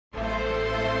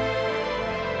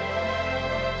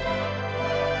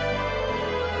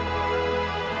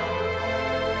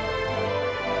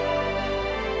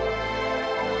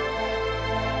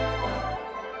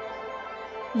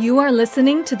You are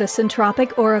listening to the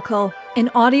Centropic Oracle, an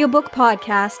audiobook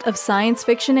podcast of science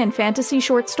fiction and fantasy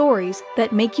short stories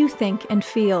that make you think and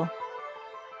feel.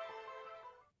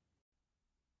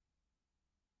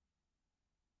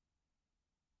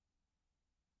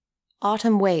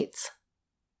 Autumn Waits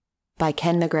by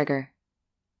Ken MacGregor.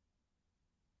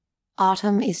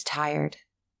 Autumn is tired.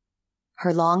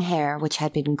 Her long hair, which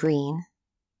had been green,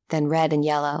 then red and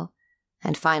yellow,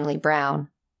 and finally brown,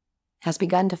 has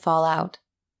begun to fall out.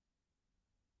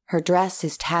 Her dress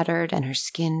is tattered and her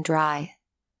skin dry.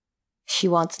 She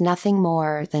wants nothing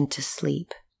more than to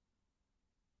sleep.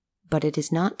 But it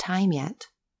is not time yet.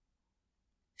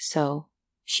 So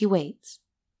she waits.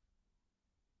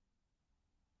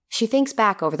 She thinks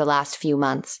back over the last few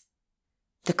months.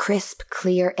 The crisp,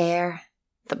 clear air,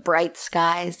 the bright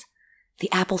skies, the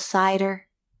apple cider,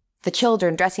 the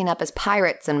children dressing up as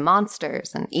pirates and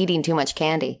monsters and eating too much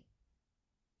candy.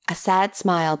 A sad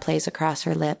smile plays across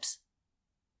her lips.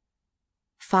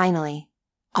 Finally,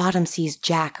 Autumn sees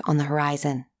Jack on the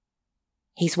horizon.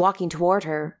 He's walking toward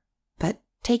her, but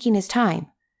taking his time.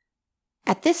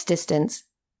 At this distance,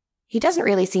 he doesn't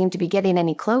really seem to be getting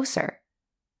any closer.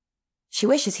 She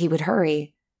wishes he would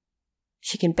hurry.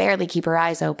 She can barely keep her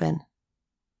eyes open.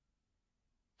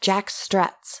 Jack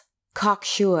struts,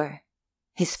 cocksure,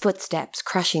 his footsteps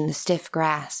crushing the stiff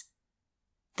grass.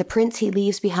 The prints he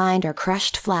leaves behind are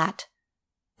crushed flat,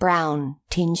 brown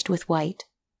tinged with white.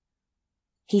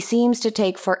 He seems to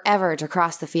take forever to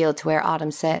cross the field to where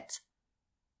Autumn sits.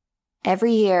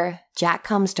 Every year, Jack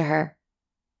comes to her,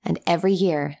 and every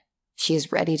year, she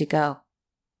is ready to go.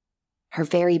 Her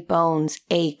very bones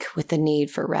ache with the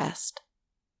need for rest.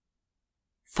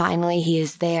 Finally, he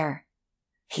is there.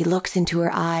 He looks into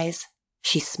her eyes.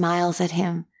 She smiles at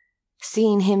him.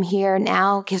 Seeing him here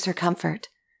now gives her comfort.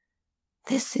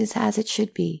 This is as it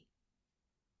should be.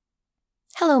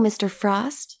 "Hello, Mr.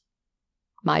 Frost."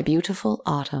 "My beautiful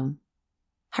Autumn."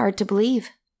 "Hard to believe,"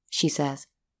 she says.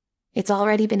 "It's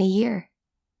already been a year."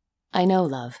 "I know,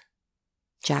 love."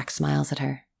 Jack smiles at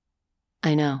her.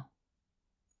 "I know."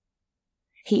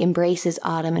 He embraces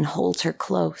Autumn and holds her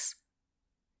close.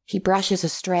 He brushes a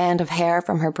strand of hair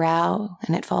from her brow,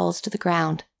 and it falls to the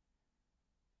ground.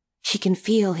 She can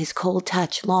feel his cold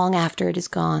touch long after it is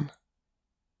gone.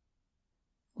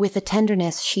 With a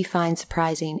tenderness she finds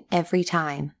surprising every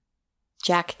time,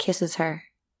 Jack kisses her.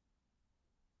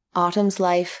 Autumn's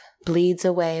life bleeds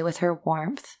away with her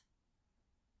warmth.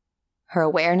 Her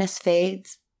awareness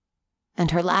fades,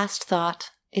 and her last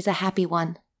thought is a happy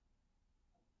one.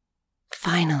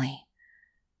 Finally,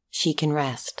 she can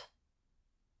rest.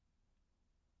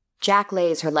 Jack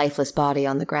lays her lifeless body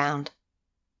on the ground.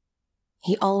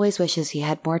 He always wishes he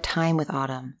had more time with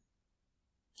Autumn.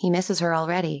 He misses her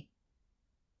already.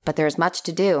 But there is much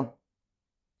to do.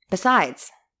 Besides,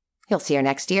 he'll see her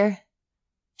next year.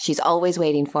 She's always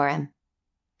waiting for him.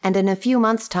 And in a few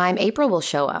months' time, April will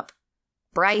show up.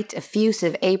 Bright,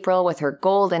 effusive April with her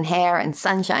golden hair and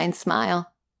sunshine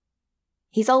smile.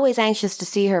 He's always anxious to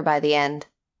see her by the end.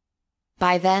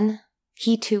 By then,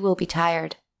 he too will be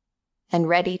tired and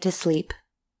ready to sleep.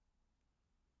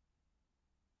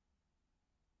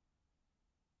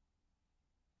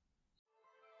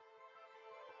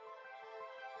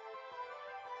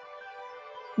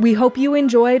 We hope you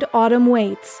enjoyed Autumn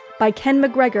Waits by Ken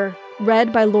MacGregor,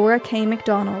 read by Laura K.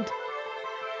 MacDonald.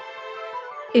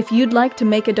 If you'd like to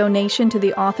make a donation to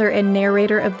the author and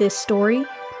narrator of this story,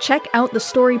 check out the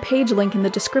story page link in the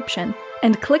description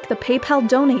and click the PayPal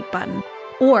donate button,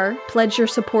 or pledge your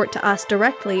support to us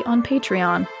directly on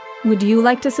Patreon. Would you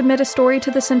like to submit a story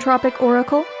to the Centropic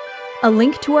Oracle? A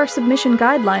link to our submission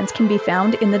guidelines can be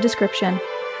found in the description.